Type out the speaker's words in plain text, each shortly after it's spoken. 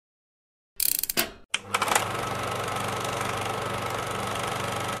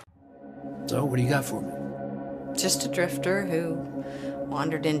So, what do you got for me? Just a drifter who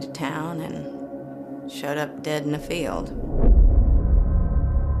wandered into town and showed up dead in a field.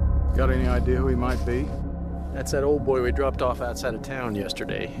 Got any idea who he might be? That's that old boy we dropped off outside of town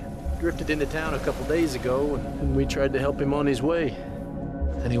yesterday. Drifted into town a couple days ago, and we tried to help him on his way.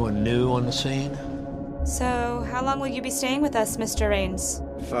 Anyone new on the scene? So, how long will you be staying with us, Mr. Raines?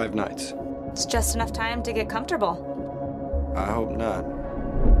 5 nights. It's just enough time to get comfortable. I hope not.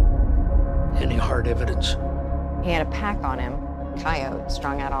 Any hard evidence? He had a pack on him. Coyote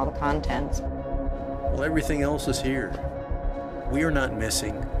strung out all the contents. Well, everything else is here. We are not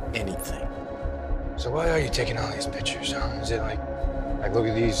missing anything. So why are you taking all these pictures, huh? Is it like look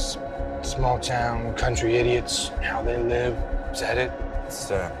at these small town country idiots, how they live? Is that it?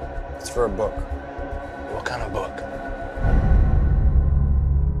 It's for a book. What kind of book?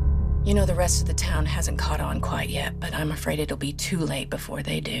 You know, the rest of the town hasn't caught on quite yet, but I'm afraid it'll be too late before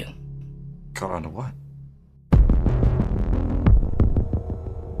they do. Caught on to what?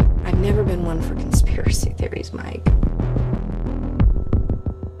 I've never been one for conspiracy theories, Mike.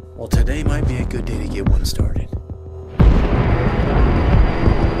 Well, today might be a good day to get one started.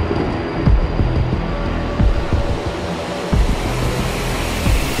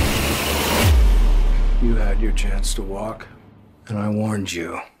 You had your chance to walk, and I warned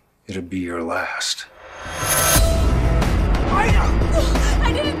you, it'd be your last.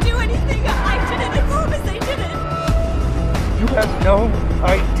 I didn't do anything! I didn't! I promise I didn't! You have no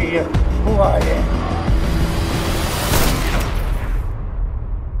idea who I am.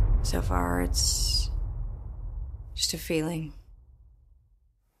 So far, it's just a feeling.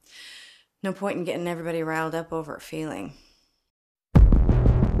 No point in getting everybody riled up over a feeling.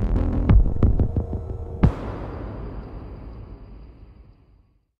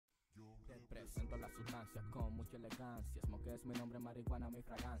 Es mi nombre, marihuana, mi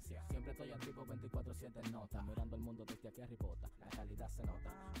fragancia. Siempre estoy activo 24/7 nota. Mirando el mundo desde aquí arriba. La calidad se nota.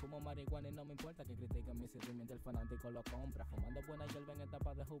 Fumo marihuana y no me importa que critiquen mi sentimiento. El fanático lo compra. Fumando buena hierba en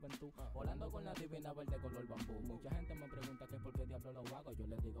etapa de juventud. Volando con la divina verde color bambú. Mucha gente me pregunta que por qué diablo lo hago. Yo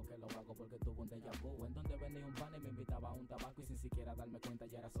les digo que lo hago porque tuve un déjà vu. En donde venía un pan y me invitaba a un tabaco. Y sin siquiera darme cuenta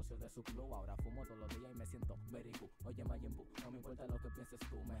ya era socio de su club. Ahora fumo todos los días y me siento very good. Oye, Mayimbu, no me importa lo que pienses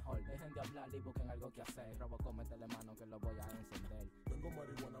tú. Mejor dejen de hablar y busquen algo que hacer. Robocop, métele mano que lo voy a encender. Tengo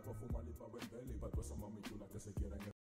marihuana para fumar y para vender y para toda esa mami chula que se quieran